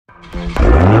Okay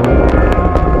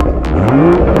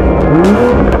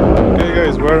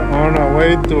guys, we're on our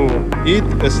way to eat,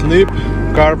 sleep,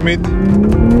 car meet.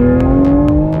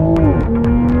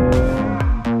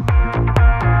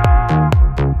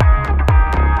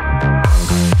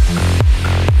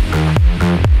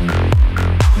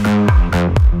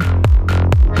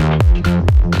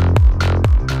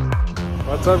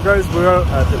 What's up guys, we are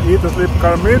at the Eat, Sleep,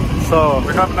 Car Meet. So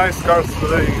we have nice cars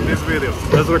today in this video.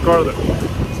 Let's record it.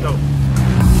 Let's go.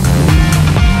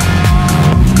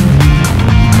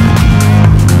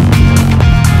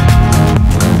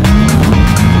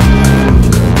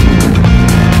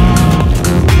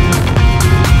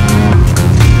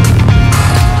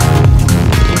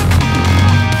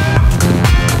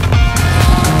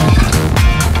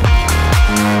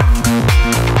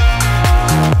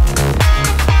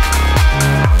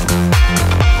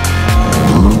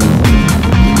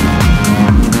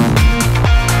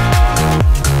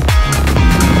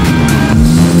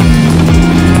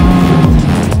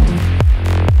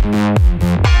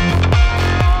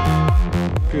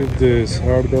 This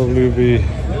RWB.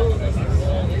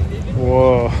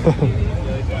 Whoa.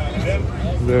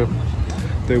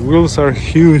 the wheels are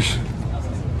huge.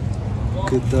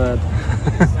 Look at that.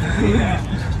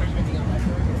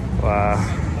 Wow.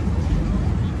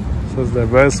 This is the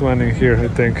best one in here, I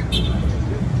think,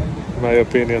 in my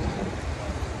opinion.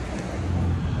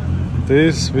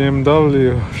 This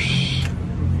BMW,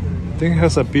 I think,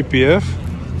 has a PPF.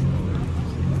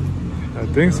 I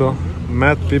think so.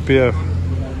 Matte PPF.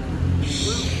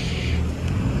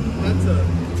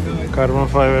 Carbon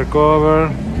fiber cover,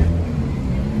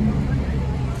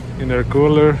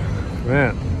 intercooler,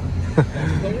 man.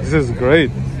 This is great.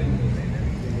 Look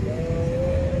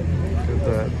at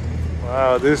that.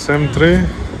 Wow, this M3,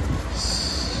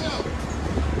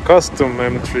 custom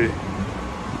M3.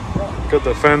 Look at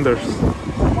the fenders.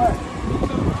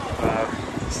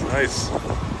 It's nice.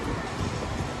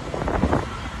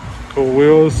 Cool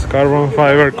wheels, carbon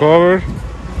fiber cover.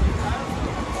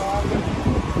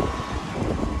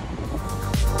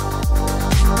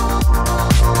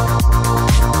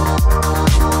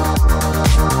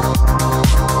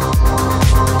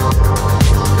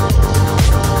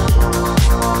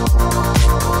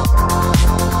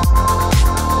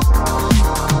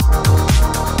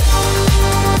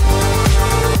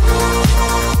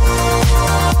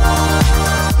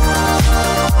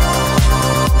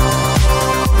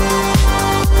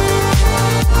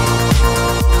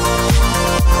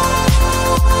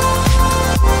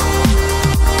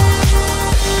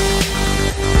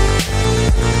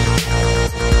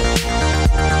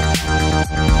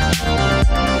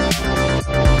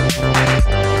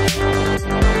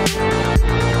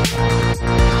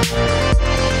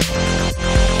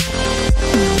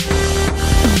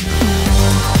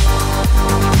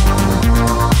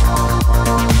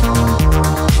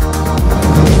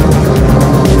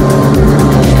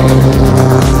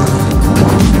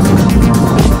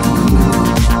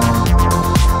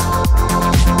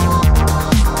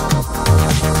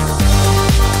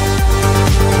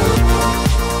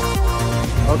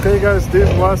 Okay guys, this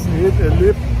was Eat,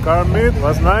 Sleep, Car Meet.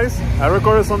 Was nice. I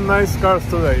recorded some nice cars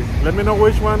today. Let me know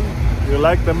which one you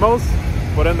like the most.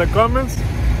 Put in the comments.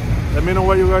 Let me know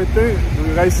what you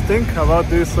guys think about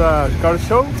this car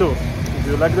show too. If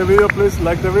you like the video, please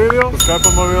like the video. Subscribe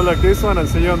for more videos like this one, and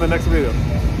see you on the next video.